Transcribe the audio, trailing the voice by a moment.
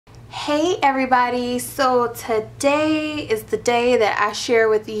Hey everybody, so today is the day that I share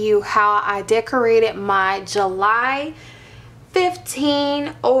with you how I decorated my July 15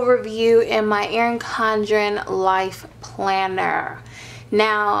 overview in my Erin COndren life planner.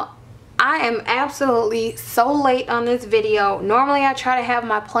 Now I am absolutely so late on this video. Normally I try to have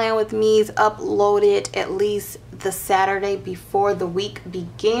my plan with me's uploaded at least the Saturday before the week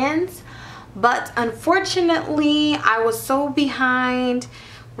begins, but unfortunately I was so behind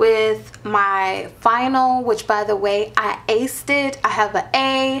with my final, which by the way I aced it. I have an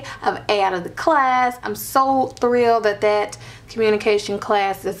A, I have an A out of the class. I'm so thrilled that that communication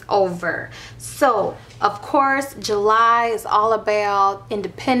class is over. So of course July is all about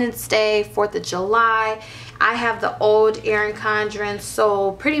Independence Day, 4th of July. I have the old Erin COndren,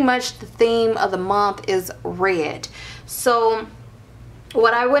 so pretty much the theme of the month is red. So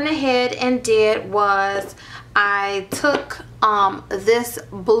what I went ahead and did was I took this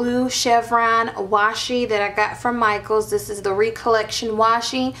blue chevron washi that I got from Michaels. This is the Recollection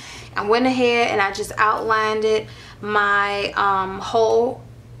washi. I went ahead and I just outlined it, my whole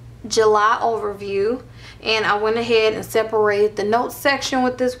July overview, and I went ahead and separated the notes section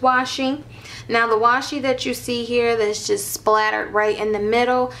with this washi. Now the washi that you see here that's just splattered right in the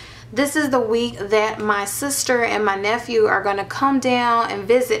middle, this is the week that my sister and my nephew are going to come down and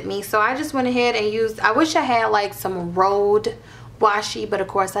visit me. So I just went ahead and used, I wish I had like some rolled washi, but of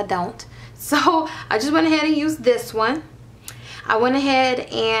course I don't. So I just went ahead and used this one. I went ahead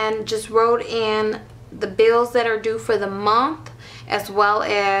and just wrote in the bills that are due for the month, as well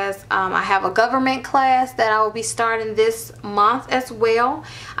as I have a government class that I will be starting this month as well.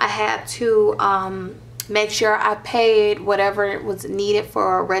 I had to make sure I paid whatever was needed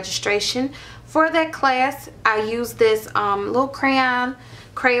for registration for that class. I used this little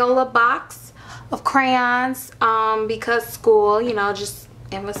Crayola box of crayons because school, you know, just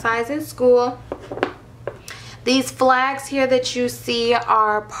emphasizing school. These flags here that you see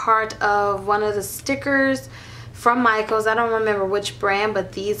are part of one of the stickers from Michaels. I don't remember which brand,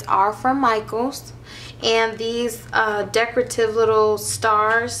 but these are from Michaels. And these decorative little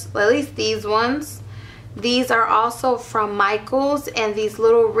stars, well, at least these ones, these are also from Michaels, and these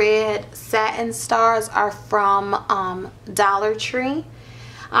little red satin stars are from Dollar Tree.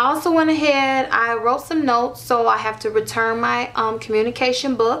 I also went ahead, I wrote some notes, so I have to return my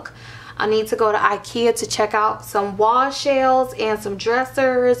communication book. I need to go to IKEA to check out some wall shelves and some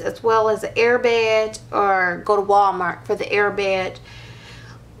dressers, as well as an airbed, or go to Walmart for the airbed.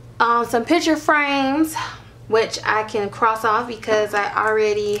 Some picture frames, which I can cross off because I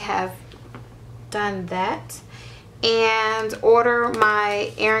already have done that, and order my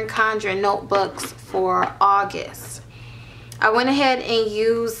Erin COndren notebooks for August. I went ahead and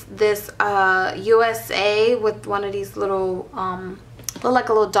used this USA with one of these little look like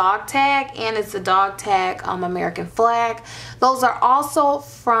a little dog tag, and it's a dog tag American flag. Those are also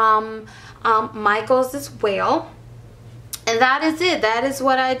from Michaels as well. And that is it. That is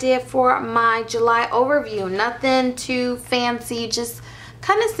what I did for my July overview. Nothing too fancy, just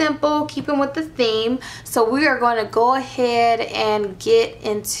kind of simple, keeping with the theme. So we are going to go ahead and get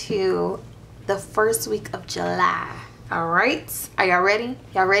into the first week of July. All right, are y'all ready?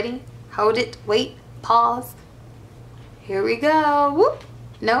 Y'all ready? Hold it, wait, pause. Here we go. Whoop.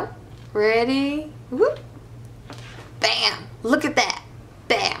 No, ready? Whoop. Bam, look at that.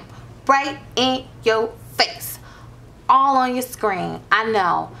 Bam, right in your face, all on your screen. I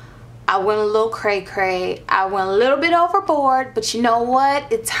know I went a little cray-cray. I went a little bit overboard, but you know what?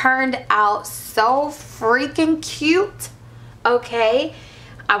 It turned out so freaking cute. Okay,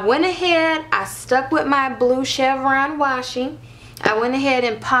 I went ahead, I stuck with my blue chevron washi. I went ahead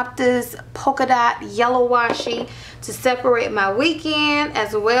and popped this polka dot yellow washi to separate my weekend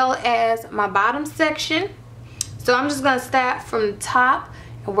as well as my bottom section. So I'm just gonna start from the top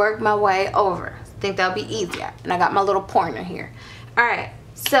and work my way over. I think that'll be easier. And I got my little pointer here. All right,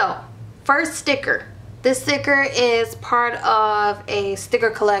 so first sticker. This sticker is part of a sticker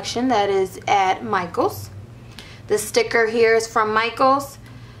collection that is at Michaels. This sticker here is from Michaels.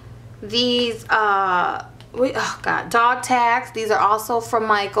 These oh god, dog tags, these are also from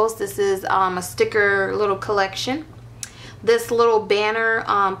Michaels. This is a sticker little collection. This little banner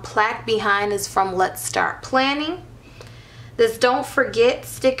plaque behind is from Let's Start Planning. This Don't Forget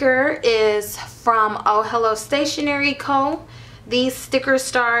sticker is from Oh Hello Stationery Co. These sticker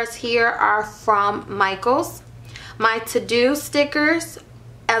stars here are from Michaels. My to-do stickers,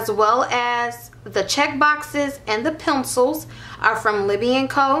 as well as the check boxes and the pencils, are from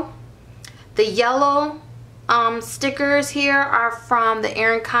W.E.L.C.O.M.E. The yellow stickers here are from the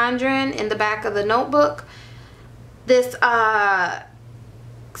Erin COndren in the back of the notebook. This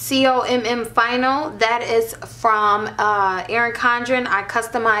C.O.M.E final. That is from Erin COndren. I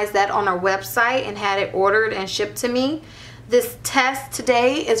customized that on our website and had it ordered and shipped to me. This test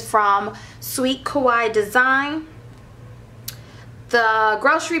today is from Sweet Kawaii Design. The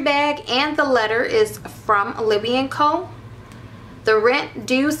grocery bag and the letter is from L.I.N.K.S. The rent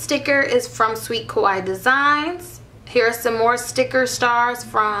due sticker is from Sweet Kawaii Designs. Here are some more sticker stars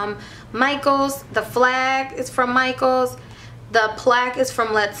from Michaels. The flag is from Michaels. The plaque is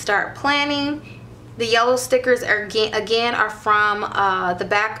from Let's Start Planning. The yellow stickers are again are from the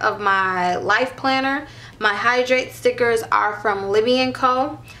back of my life planner. My hydrate stickers are from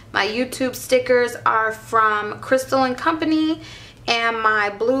L.I.N.K.S. My YouTube stickers are from Crystal & Company. And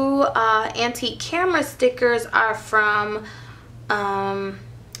my blue antique camera stickers are from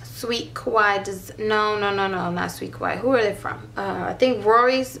Sweet Kawaii. No, not Sweet Kawaii. Who are they from? I think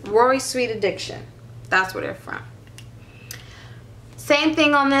Rory's Sweet Addiction. That's where they're from. Same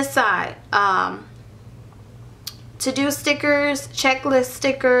thing on this side. To-do stickers, checklist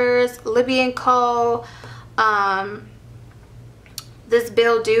stickers, L.I.N.K.S. This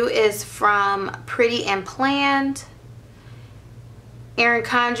bill due is from Pretty and Planned. Erin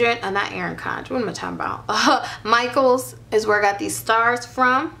COndren, not Erin COndren, what am I talking about? Michaels is where I got these stars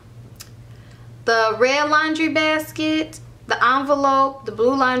from. The red laundry basket, the envelope, the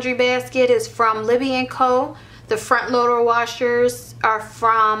blue laundry basket is from L.I.N.K.S. The front loader washers are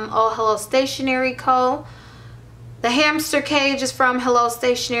from Oh Hello Stationery Co. The hamster cage is from Hello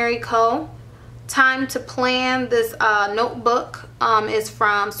Stationery Co. Time to Plan, this notebook is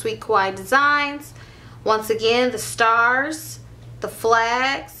from Sweet Kawaii Designs. Once again, the stars, the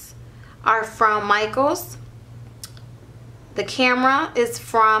flags are from Michaels. The camera is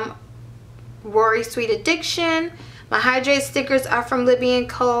from Rory's Sweet Addiction. My hydrate stickers are from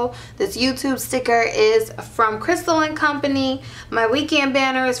L.I.N.K.S. This YouTube sticker is from Crystal & Company. My weekend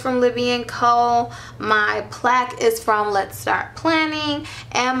banner is from L.I.N.K.S. My plaque is from Let's Start Planning.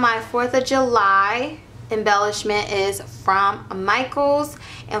 And my 4th of July embellishment is from Michaels.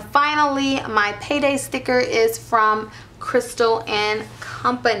 And finally, my payday sticker is from Crystal &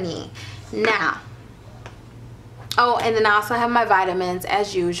 Company. Now, oh, and then I also have my vitamins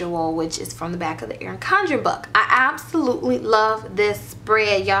as usual, which is from the back of the Erin COndren book. I absolutely love this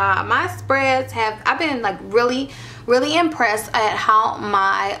spread, y'all. My spreads have, I've been like really impressed at how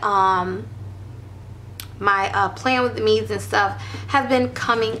my plan with the me's and stuff have been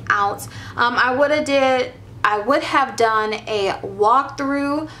coming out. I would have done a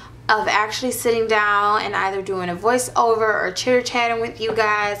walkthrough of actually sitting down and either doing a voiceover or chitter chatting with you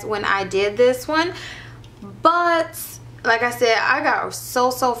guys when I did this one. But like I said, I got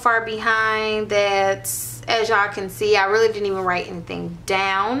so far behind that, as y'all can see, I really didn't even write anything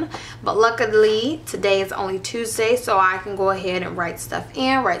down. But luckily today is only Tuesday, so I can go ahead and write stuff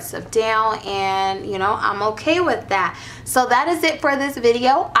in, write stuff down, and you know, I'm okay with that. So that is it for this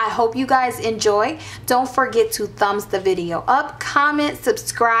video. I hope you guys enjoy. Don't forget to thumbs the video up, comment,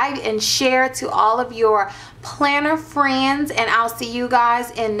 subscribe, and share to all of your planner friends, and I'll see you guys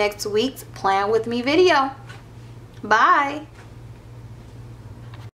in next week's Plan With Me video. Bye.